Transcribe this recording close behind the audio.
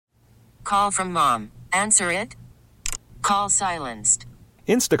call from mom. Answer it. Call silenced.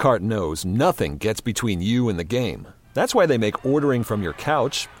 Instacart knows nothing gets between you and the game. That's why they make ordering from your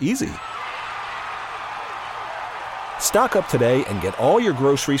couch easy. Stock up today and get all your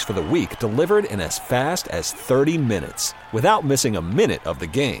groceries for the week delivered in as fast as 30 minutes without missing a minute of the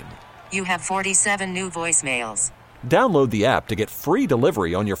game. You have 47 new voicemails. Download the app to get free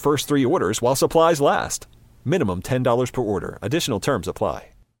delivery on your first 3 orders while supplies last. Minimum $10 per order. Additional terms apply.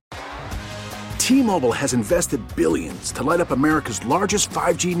 T-Mobile has invested billions to light up America's largest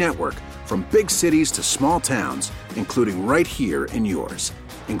 5G network, from big cities to small towns, including right here in yours.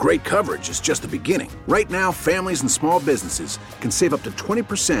 And great coverage is just the beginning. Right now, families and small businesses can save up to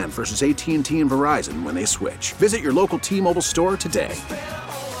 20% versus AT&T and Verizon when they switch. Visit your local T-Mobile store today.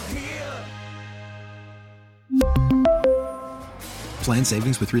 Plan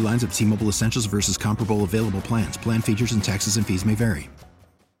savings with 3 lines of T-Mobile Essentials versus comparable available plans. Plan features and taxes and fees may vary.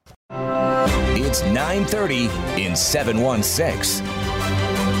 It's 9:30 in 716.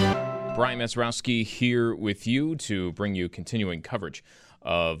 Brian Mazurowski here with you to bring you continuing coverage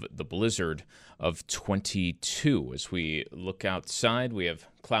of the blizzard of 22. As we look outside, we have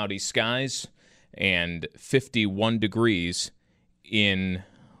cloudy skies and 51 degrees in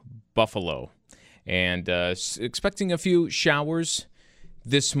Buffalo. And expecting a few showers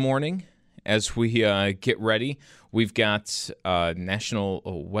this morning as we get ready. We've got National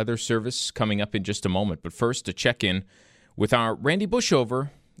Weather Service coming up in just a moment. But first, to check in with our Randy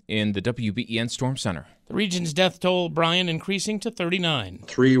Bushover in the WBEN Storm Center. The region's death toll, Brian, increasing to 39.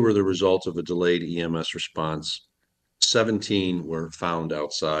 3 were the result of a delayed EMS response. 17 were found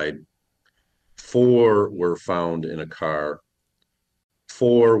outside. 4 were found in a car.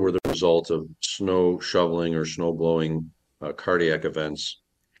 4 were the result of snow shoveling or snow blowing cardiac events.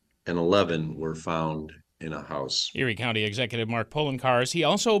 And 11 were found in a house. Erie County Executive Mark Poloncarz, he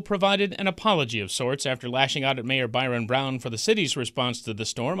also provided an apology of sorts after lashing out at Mayor Byron Brown for the city's response to the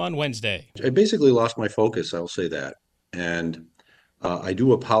storm on Wednesday. I basically lost my focus, I'll say that. And I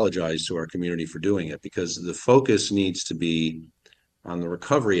do apologize to our community for doing it, because the focus needs to be on the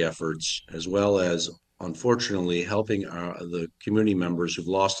recovery efforts, as well as, unfortunately, helping the community members who've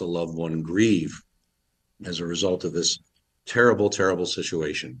lost a loved one grieve as a result of this terrible, terrible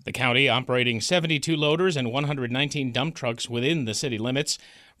situation. The county operating 72 loaders and 119 dump trucks within the city limits.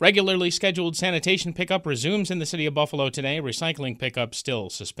 Regularly scheduled sanitation pickup resumes in the city of Buffalo today. Recycling pickup still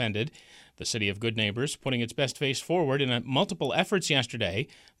suspended. The City of Good Neighbors putting its best face forward in multiple efforts yesterday.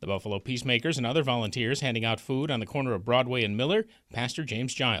 The Buffalo Peacemakers and other volunteers handing out food on the corner of Broadway and Miller. Pastor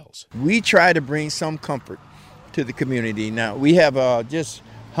James Giles. We try to bring some comfort to the community. Now, we have just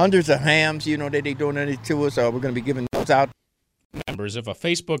hundreds of hams, that they donated to us. We're going to be giving those out. Members of a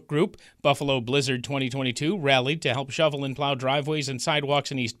Facebook group, Buffalo Blizzard 2022, rallied to help shovel and plow driveways and sidewalks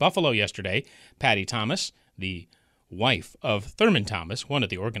in East Buffalo yesterday. Patty Thomas, the wife of Thurman Thomas, one of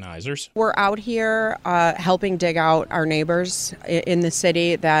the organizers. We're out here helping dig out our neighbors in the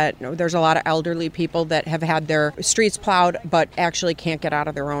city. That there's a lot of elderly people that have had their streets plowed but actually can't get out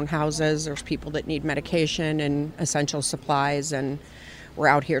of their own houses. There's people that need medication and essential supplies, and we're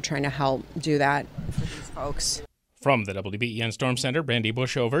out here trying to help do that for these folks. From the WBEN Storm Center, Randy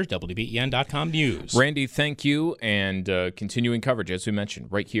Bushover, WBEN.com News. Randy, thank you, and continuing coverage, as we mentioned,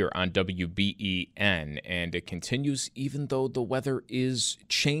 right here on WBEN. And it continues even though the weather is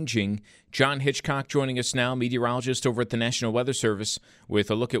changing. John Hitchcock joining us now, meteorologist over at the National Weather Service, with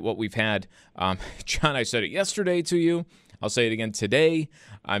a look at what we've had. John, I said it yesterday to you. I'll say it again today.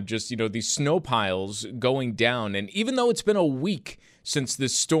 I'm just, these snow piles going down. And even though it's been a week since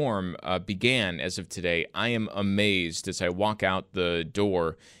this storm began as of today, I am amazed as I walk out the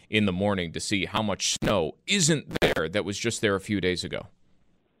door in the morning to see how much snow isn't there that was just there a few days ago.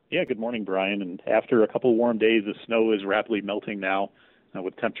 Yeah, good morning, Brian. And after a couple warm days, the snow is rapidly melting now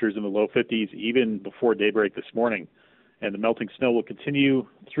with temperatures in the low 50s, even before daybreak this morning. And the melting snow will continue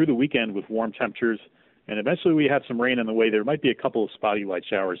through the weekend with warm temperatures. And eventually we have some rain on the way. There might be a couple of spotty light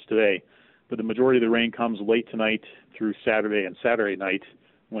showers today, but the majority of the rain comes late tonight through Saturday and Saturday night,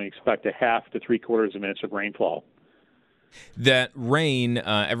 when we expect a half to 3/4 of an inch of rainfall. That rain,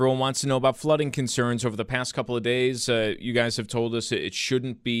 everyone wants to know about flooding concerns over the past couple of days. You guys have told us it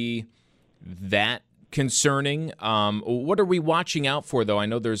shouldn't be that concerning. What are we watching out for, though? I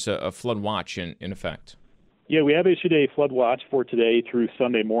know there's a flood watch in effect. Yeah, we have issued a flood watch for today through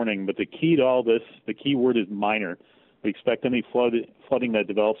Sunday morning, but the key to all this, the key word is minor. We expect any flooding that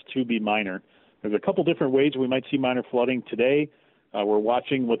develops to be minor. There's a couple different ways we might see minor flooding today. We're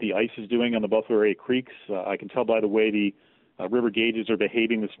watching what the ice is doing on the Buffalo area creeks. I can tell by the way the river gauges are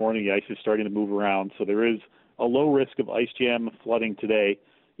behaving this morning. The ice is starting to move around, so there is a low risk of ice jam flooding today.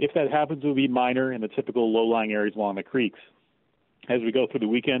 If that happens, it will be minor in the typical low-lying areas along the creeks. As we go through the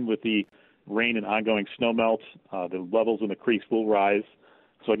weekend with the rain and ongoing snowmelt, the levels in the creeks will rise.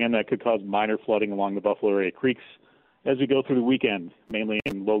 So again, that could cause minor flooding along the Buffalo area creeks as we go through the weekend, mainly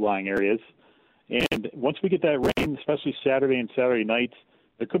in low-lying areas. And once we get that rain, especially Saturday and Saturday night,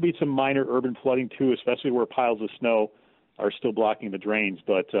 there could be some minor urban flooding too, especially where piles of snow are still blocking the drains.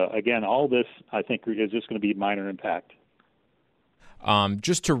 But again, all this, I think, is just going to be minor impact.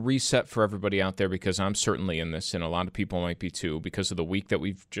 Just to reset for everybody out there, because I'm certainly in this, and a lot of people might be too, because of the week that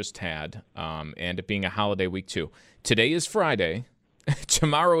we've just had, and it being a holiday week too. Today is Friday.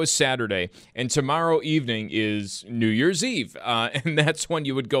 Tomorrow is Saturday, and tomorrow evening is New Year's Eve, and that's when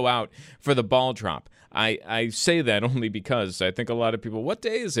you would go out for the ball drop. I say that only because I think a lot of people, what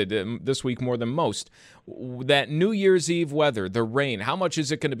day is it this week more than most? That New Year's Eve weather, the rain, how much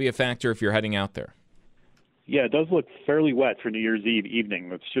is it going to be a factor if you're heading out there? Yeah, it does look fairly wet for New Year's Eve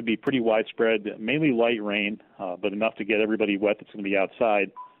evening. It should be pretty widespread, mainly light rain, but enough to get everybody wet that's going to be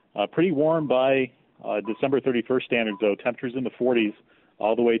outside. Pretty warm by December 31st standards, though. Temperatures in the 40s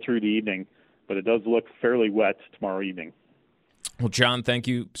all the way through the evening, but it does look fairly wet tomorrow evening. Well, John, thank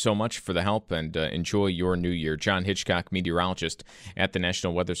you so much for the help, and enjoy your new year. John Hitchcock, meteorologist at the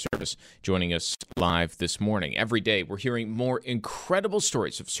National Weather Service, joining us live this morning. Every day, we're hearing more incredible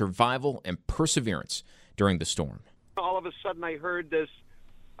stories of survival and perseverance during the storm. All of a sudden, I heard this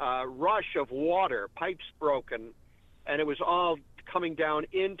rush of water, pipes broken, and it was all coming down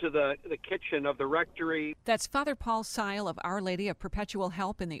into the kitchen of the rectory. That's Father Paul Seil of Our Lady of Perpetual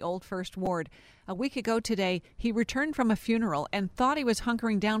Help in the Old First Ward. A week ago today, he returned from a funeral and thought he was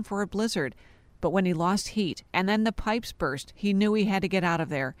hunkering down for a blizzard. But when he lost heat and then the pipes burst, he knew he had to get out of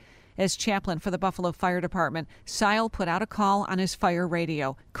there. As chaplain for the Buffalo Fire Department, Seil put out a call on his fire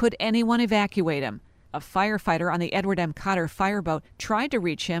radio. Could anyone evacuate him? A firefighter on the Edward M. Cotter fireboat tried to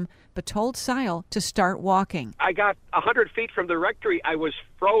reach him, but told Seil to start walking. I got 100 feet from the rectory. I was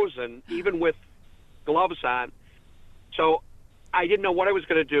frozen, even with gloves on. So I didn't know what I was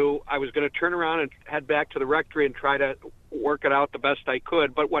going to do. I was going to turn around and head back to the rectory and try to work it out the best I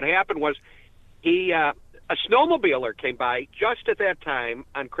could. But what happened was a snowmobiler came by just at that time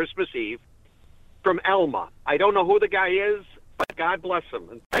on Christmas Eve from Elma. I don't know who the guy is, but God bless him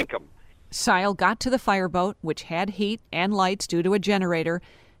and thank him. Seil got to the fireboat, which had heat and lights due to a generator.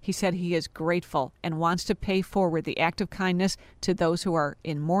 He said he is grateful and wants to pay forward the act of kindness to those who are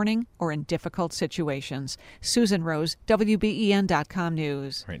in mourning or in difficult situations. Susan Rose, WBEN.com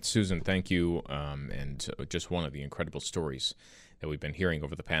News. All right, Susan, thank you. And just one of the incredible stories that we've been hearing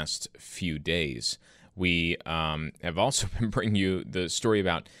over the past few days. We have also been bringing you the story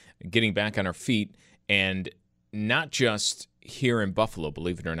about getting back on our feet, and not just here in Buffalo,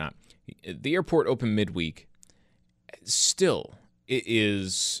 believe it or not. The airport opened midweek. Still, it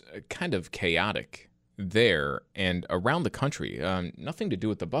is kind of chaotic there and around the country. Nothing to do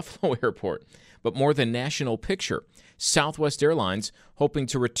with the Buffalo airport, but more the national picture. Southwest Airlines hoping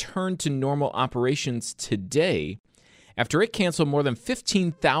to return to normal operations today after it canceled more than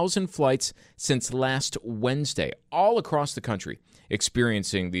 15,000 flights since last Wednesday, all across the country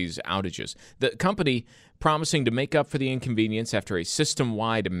experiencing these outages. The company promising to make up for the inconvenience after a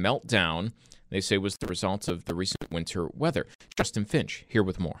system-wide meltdown they say was the result of the recent winter weather. Justin Finch here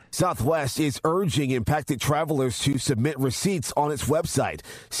with more. Southwest is urging impacted travelers to submit receipts on its website,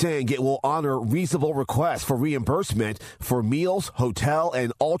 saying it will honor reasonable requests for reimbursement for meals, hotel,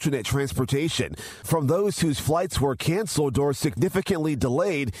 and alternate transportation from those whose flights were canceled or significantly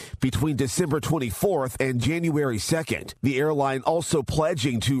delayed between December 24th and January 2nd. The airline also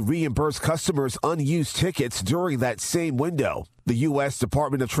pledging to reimburse customers unused tickets during that same window. The U.S.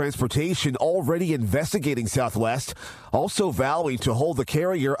 Department of Transportation already investigating Southwest, also vowing to hold the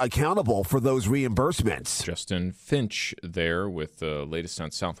carrier accountable for those reimbursements. Justin Finch there with the latest on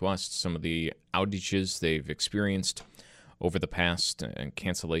Southwest, some of the outages they've experienced over the past, and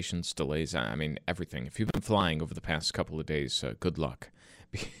cancellations, delays, I mean, everything. If you've been flying over the past couple of days, good luck,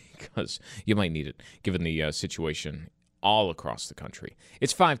 because you might need it, given the situation all across the country.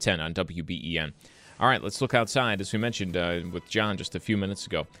 It's 5:10 on WBEN. All right, let's look outside. As we mentioned with John just a few minutes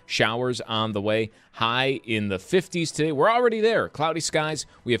ago, showers on the way, high in the 50s today. We're already there. Cloudy skies.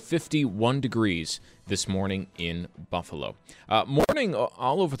 We have 51 degrees this morning in Buffalo. Mourning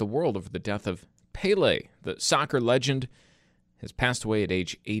all over the world over the death of Pele, the soccer legend, has passed away at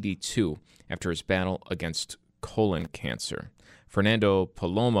age 82 after his battle against colon cancer. Fernando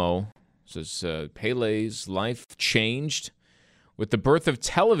Palomo says Pele's life changed with the birth of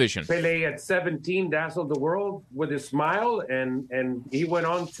television. Pele at 17 dazzled the world with his smile, and he went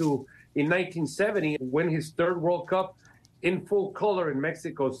on to, in 1970, win his third World Cup in full color in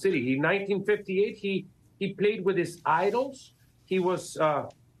Mexico City. In 1958, he played with his idols. He was a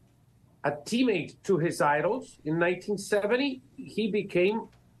teammate to his idols. In 1970, he became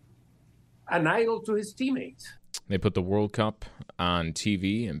an idol to his teammates. They put the World Cup on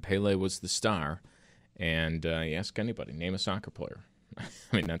TV, and Pele was the star. And you ask anybody, name a soccer player.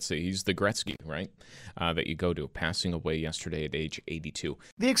 I mean, he's the Gretzky, right? That you go to, passing away yesterday at age 82.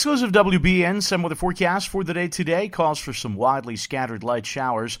 The exclusive WBN 7 weather forecast for the day today calls for some widely scattered light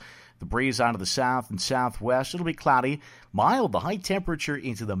showers. The breeze out of the south and southwest. It'll be cloudy, mild, the high temperature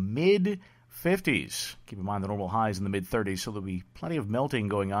into the mid-50s. Keep in mind the normal highs in the mid-30s, so there'll be plenty of melting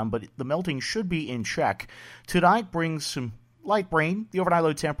going on, but the melting should be in check. Tonight brings some light rain, the overnight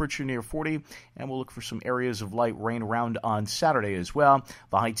low temperature near 40, and we'll look for some areas of light rain around on Saturday as well,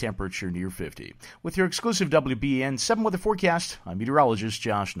 the high temperature near 50. With your exclusive WBN 7 weather forecast, I'm meteorologist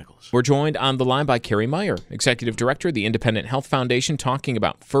Josh Nichols. We're joined on the line by Carrie Meyer, Executive Director of the Independent Health Foundation, talking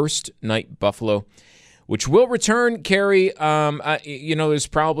about First Night Buffalo, which will return. Carrie, there's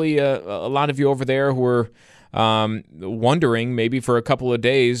probably a lot of you over there who are wondering maybe for a couple of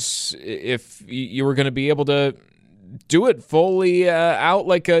days if you were going to be able to do it fully out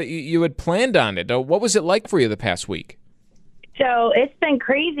like you had planned on it. What was it like for you the past week? So it's been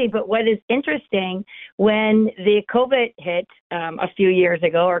crazy, but what is interesting, when the COVID hit a few years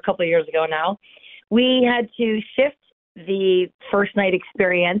ago, or a couple of years ago now, we had to shift the first night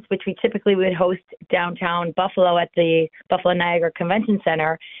experience, which we typically would host downtown Buffalo at the Buffalo Niagara Convention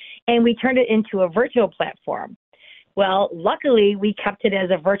Center, and we turned it into a virtual platform. Well, luckily, we kept it as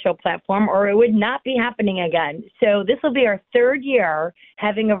a virtual platform, or it would not be happening again. So this will be our third year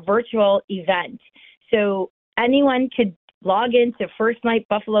having a virtual event. So anyone could log into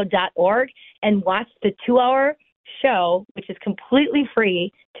firstnightbuffalo.org and watch the 2-hour show, which is completely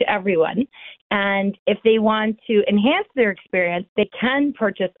free to everyone. And if they want to enhance their experience, they can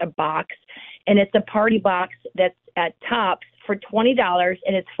purchase a box, and it's a party box that's at Tops for $20,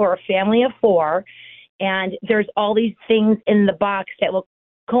 and it's for a family of 4. And there's all these things in the box that will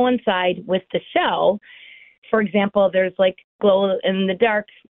coincide with the show. For example, there's like glow-in-the-dark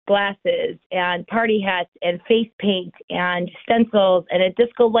glasses and party hats and face paint and stencils and a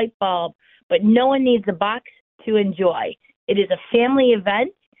disco light bulb. But no one needs a box to enjoy. It is a family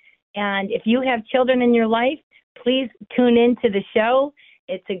event. And if you have children in your life, please tune into the show.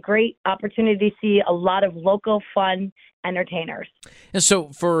 It's a great opportunity to see a lot of local fun entertainers. And so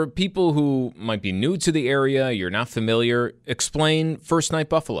for people who might be new to the area, you're not familiar, explain First Night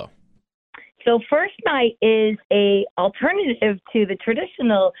Buffalo. So First Night is a alternative to the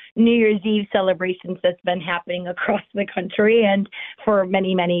traditional New Year's Eve celebrations that's been happening across the country and for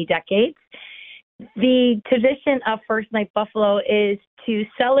many, many decades. The tradition of First Night Buffalo is to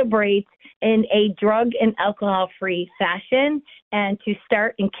celebrate in a drug and alcohol-free fashion and to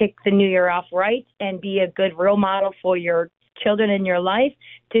start and kick the new year off right and be a good role model for your children in your life,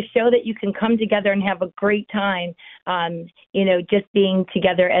 to show that you can come together and have a great time, just being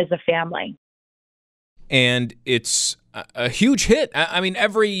together as a family. And it's a huge hit. I mean,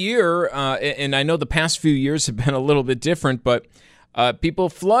 every year, and I know the past few years have been a little bit different, but people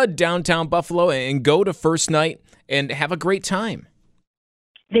flood downtown Buffalo and go to First Night and have a great time.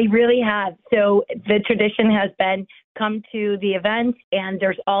 They really have. So the tradition has been come to the event, and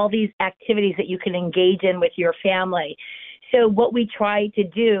there's all these activities that you can engage in with your family. So what we try to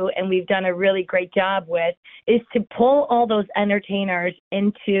do, and we've done a really great job with, is to pull all those entertainers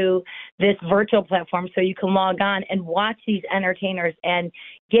into this virtual platform so you can log on and watch these entertainers and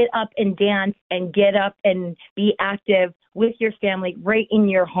get up and dance and get up and be active with your family right in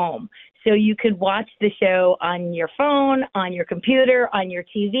your home. So you could watch the show on your phone, on your computer, on your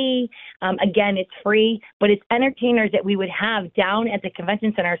TV. Again, it's free, but it's entertainers that we would have down at the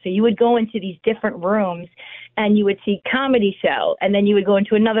convention center. So you would go into these different rooms and you would see comedy show, and then you would go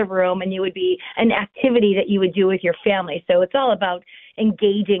into another room and you would be an activity that you would do with your family. So it's all about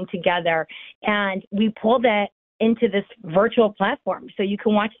engaging together. And we pull that into this virtual platform. So you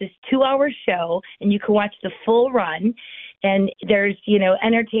can watch this 2-hour show and you can watch the full run. And there's,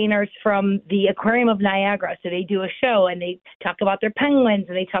 entertainers from the Aquarium of Niagara. So they do a show and they talk about their penguins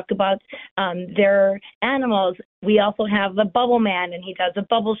and they talk about their animals. We also have the Bubble Man, and he does a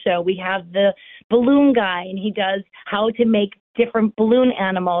bubble show. We have the balloon guy, and he does how to make different balloon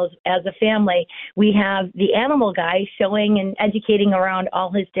animals as a family. We have the animal guy showing and educating around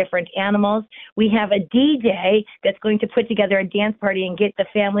all his different animals. We have a DJ that's going to put together a dance party and get the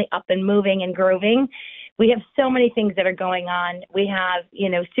family up and moving and grooving. We have so many things that are going on. We have,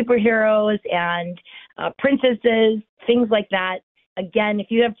 superheroes and princesses, things like that. again, if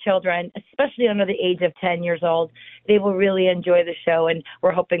you have children, especially under the age of 10 years old, they will really enjoy the show, and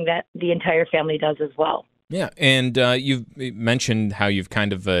we're hoping that the entire family does as well. Yeah, and you've mentioned how you've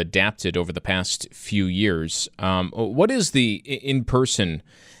kind of adapted over the past few years. What is the in-person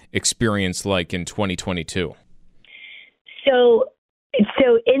experience like in 2022? So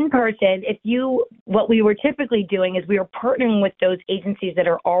in person, what we were typically doing is we were partnering with those agencies that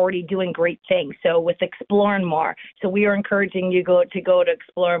are already doing great things. So with Explore More, so we are encouraging you to go to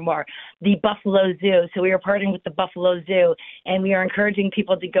Explore More. The Buffalo Zoo, so we are partnering with the Buffalo Zoo, and we are encouraging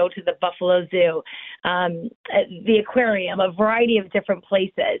people to go to the Buffalo Zoo, the aquarium, a variety of different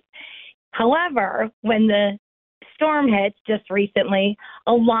places. However, when the storm hit just recently,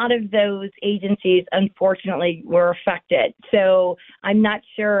 a lot of those agencies unfortunately were affected. So I'm not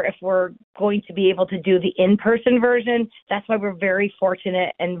sure if we're going to be able to do the in-person version. That's why we're very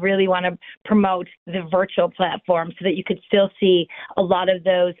fortunate and really want to promote the virtual platform so that you could still see a lot of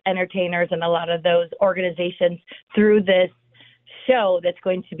those entertainers and a lot of those organizations through this show that's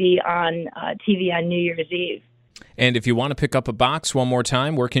going to be on TV on New Year's Eve. And if you want to pick up a box one more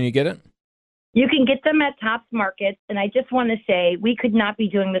time, where can you get it? You can get them at Tops Markets, and I just want to say we could not be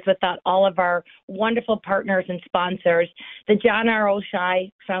doing this without all of our wonderful partners and sponsors. The John R.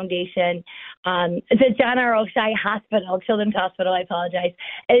 Oshai Foundation, the John R. Oshai Hospital, Children's Hospital, I apologize,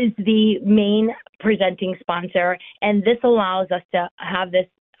 is the main presenting sponsor, and this allows us to have this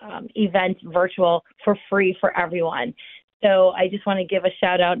event virtual for free for everyone. So I just want to give a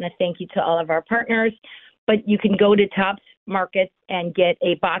shout out and a thank you to all of our partners. But you can go to Tops Markets and get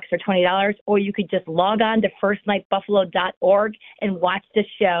a box for $20, or you could just log on to firstnightbuffalo.org and watch the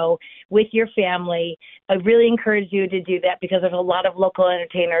show with your family. I really encourage you to do that because there's a lot of local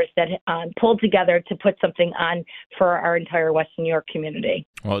entertainers that pulled together to put something on for our entire Western New York community.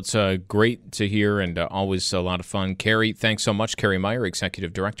 Well, it's great to hear and always a lot of fun. Carrie, thanks so much. Carrie Meyer,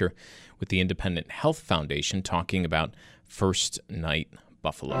 Executive Director with the Independent Health Foundation, talking about First Night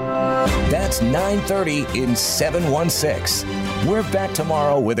Buffalo. That's 9:30 in 716. We're back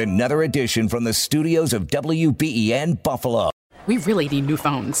tomorrow with another edition from the studios of WBEN Buffalo. We really need new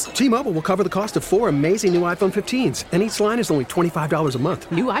phones. T-Mobile will cover the cost of 4 amazing new iPhone 15s, and each line is only $25 a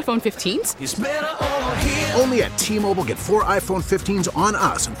month. New iPhone 15s? It's better over here. Only at T-Mobile, get 4 iPhone 15s on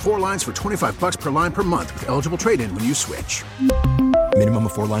us and 4 lines for $25 per line per month with eligible trade-in when you switch. Minimum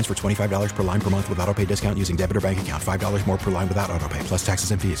of 4 lines for $25 per line per month with autopay discount using debit or bank account. $5 more per line without autopay, plus taxes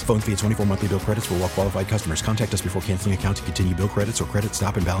and fees. Phone fee at 24 monthly bill credits for well-qualified customers. Contact us before canceling account to continue bill credits or credit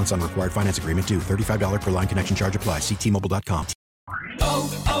stop and balance on required finance agreement due. $35 per line connection charge applies. See T-Mobile.com.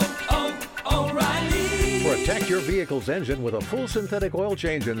 O'Reilly. Protect your vehicle's engine with a full synthetic oil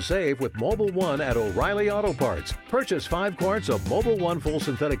change and save with Mobil 1 at O'Reilly Auto Parts. Purchase 5 quarts of Mobil 1 full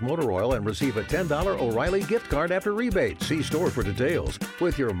synthetic motor oil and receive a $10 O'Reilly gift card after rebate. See store for details.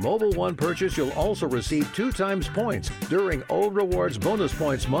 With your Mobil 1 purchase, you'll also receive 2 times points during O Rewards Bonus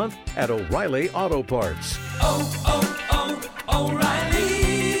Points Month at O'Reilly Auto Parts. O'Reilly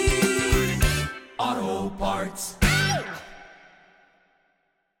Auto Parts.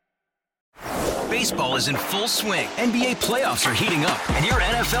 Baseball is in full swing. NBA playoffs are heating up, and your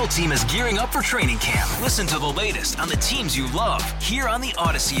NFL team is gearing up for training camp. Listen to the latest on the teams you love here on the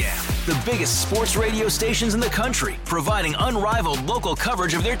Odyssey app. The biggest sports radio stations in the country, providing unrivaled local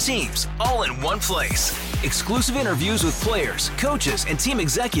coverage of their teams, all in one place. Exclusive interviews with players, coaches, and team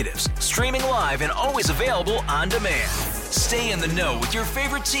executives, streaming live and always available on demand. Stay in the know with your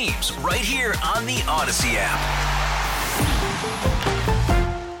favorite teams right here on the Odyssey app.